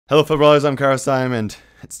Hello footballers, I'm KairosTime, and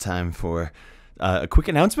it's time for a quick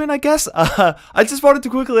announcement, I guess. I just wanted to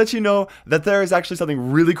quickly let you know that there is actually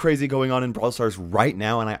something really crazy going on in Brawl Stars right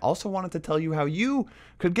now, and I also wanted to tell you how you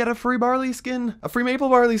could get a free Barley skin, a free Maple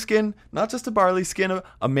Barley skin, not just a Barley skin,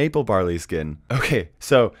 a Maple Barley skin. Okay,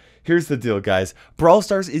 so here's the deal, guys. Brawl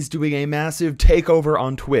Stars is doing a massive takeover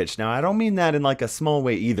on Twitch. Now, I don't mean that in like a small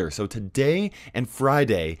way either. So today and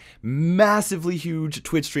Friday, massively huge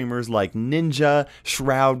Twitch streamers like Ninja,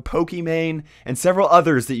 Shroud, Pokimane, and several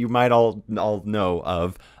others that you might all know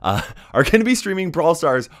of are going to be streaming Brawl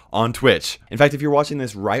Stars on Twitch. In fact, if you're watching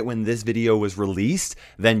this right when this video was released,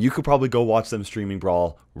 then you could probably go watch them streaming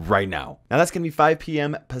Brawl right now. Now that's going to be 5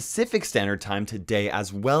 p.m. Pacific Standard Time today,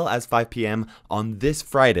 as well as 5 p.m. on this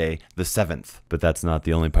Friday, the 7th. But that's not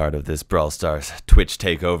the only part of this Brawl Stars Twitch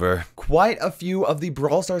takeover. Quite a few of the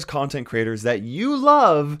Brawl Stars content creators that you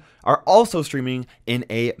love are also streaming in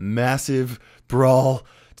a massive Brawl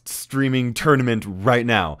streaming tournament right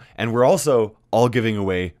now. And we're also all giving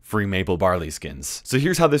away free Maple Barley skins. So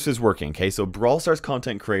here's how this is working, okay? So Brawl Stars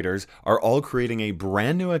content creators are all creating a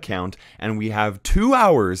brand new account, and we have 2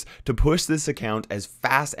 hours to push this account as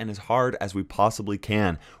fast and as hard as we possibly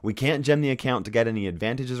can. We can't gem the account to get any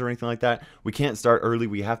advantages or anything like that. We can't start early.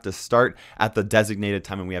 We have to start at the designated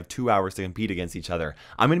time, and we have 2 hours to compete against each other.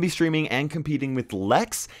 I'm going to be streaming and competing with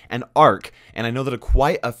Lex and Ark, and I know that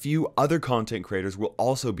quite a few other content creators will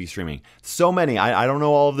also be streaming. So many. I don't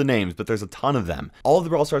know all of the names, but there's a ton of them. All of the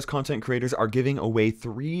Brawl Stars content creators are giving away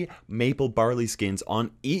 3 Maple Barley skins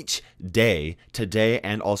on each day, today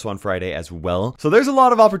and also on Friday as well. So there's a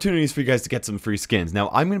lot of opportunities for you guys to get some free skins. Now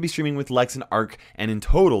I'm going to be streaming with Lex and Ark, and in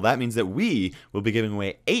total that means that we will be giving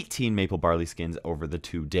away 18 Maple Barley skins over the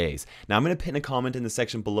 2 days. Now I'm going to pin a comment in the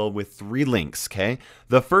section below with 3 links, okay?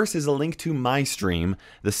 The first is a link to my stream.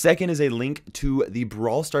 The second is a link to the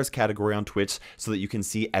Brawl Stars category on Twitch so that you can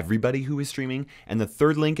see everybody who is streaming. And the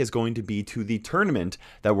third link is going to be to the tournament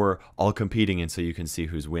that we're all competing in, so you can see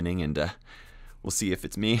who's winning, and we'll see if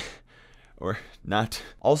it's me or not.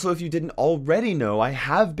 Also, if you didn't already know, I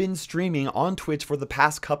have been streaming on Twitch for the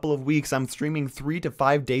past couple of weeks. I'm streaming 3 to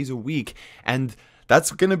 5 days a week, and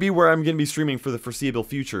that's gonna be where I'm gonna be streaming for the foreseeable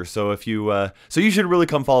future. So if you you should really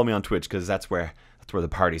come follow me on Twitch, because that's where the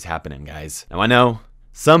party's happening, guys. Now I know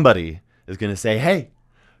somebody is gonna say, hey,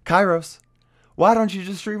 Kairos, why don't you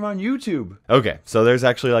just stream on YouTube? Okay, so there's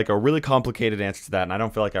actually like a really complicated answer to that, and I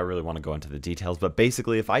don't feel like I really want to go into the details, but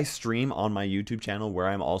basically if I stream on my YouTube channel where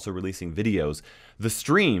I'm also releasing videos, the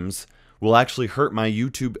streams will actually hurt my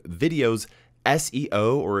YouTube videos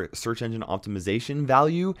SEO, or search engine optimization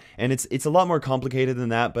value, and it's a lot more complicated than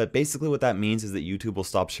that, but basically what that means is that YouTube will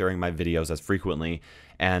stop sharing my videos as frequently,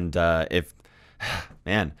 and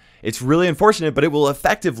man, it's really unfortunate, but it will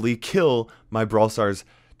effectively kill my Brawl Stars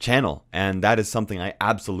channel, and that is something I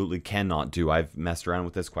absolutely cannot do. I've messed around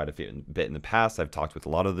with this quite a bit in the past. I've talked with a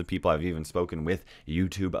lot of the people. I've even spoken with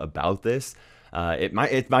YouTube about this. It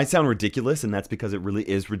might sound ridiculous, and that's because it really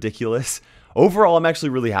is ridiculous. Overall, I'm actually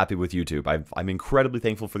really happy with YouTube. I'm incredibly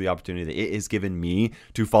thankful for the opportunity that it has given me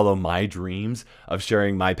to follow my dreams of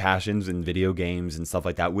sharing my passions in video games and stuff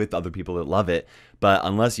like that with other people that love it. But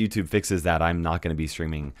unless YouTube fixes that, I'm not going to be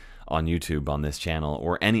streaming on YouTube on this channel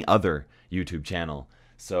or any other YouTube channel.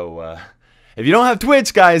 So, if you don't have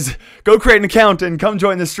Twitch, guys, go create an account and come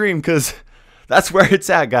join the stream, because that's where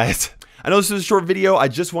it's at, guys. I know this is a short video. I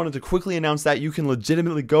just wanted to quickly announce that you can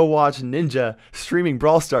legitimately go watch Ninja streaming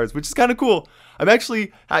Brawl Stars, which is kind of cool. I'm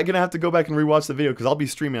actually going to have to go back and rewatch the video because I'll be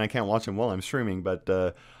streaming. I can't watch him while I'm streaming, but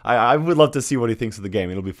I would love to see what he thinks of the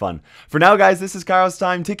game. It'll be fun. For now, guys, this is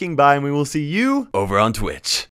KairosTime ticking by, and we will see you over on Twitch.